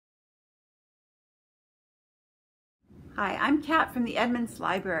Hi, I'm Kat from the Edmonds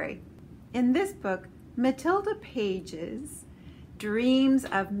Library. In this book, Matilda Pages dreams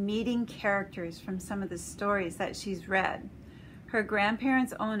of meeting characters from some of the stories that she's read. Her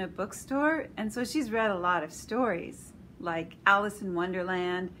grandparents own a bookstore, and so she's read a lot of stories, like Alice in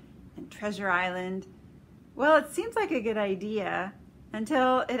Wonderland and Treasure Island. Well, it seems like a good idea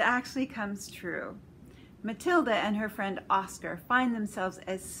until it actually comes true. Matilda and her friend Oskar find themselves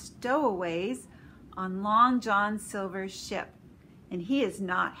as stowaways on Long John Silver's ship, and he is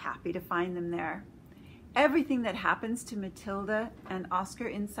not happy to find them there. Everything that happens to Matilda and Oskar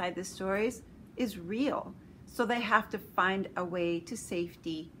inside the stories is real, so they have to find a way to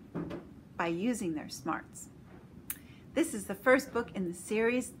safety by using their smarts. This is the first book in the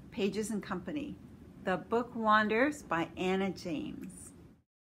series, Pages and Company, The Bookwanderers by Anna James.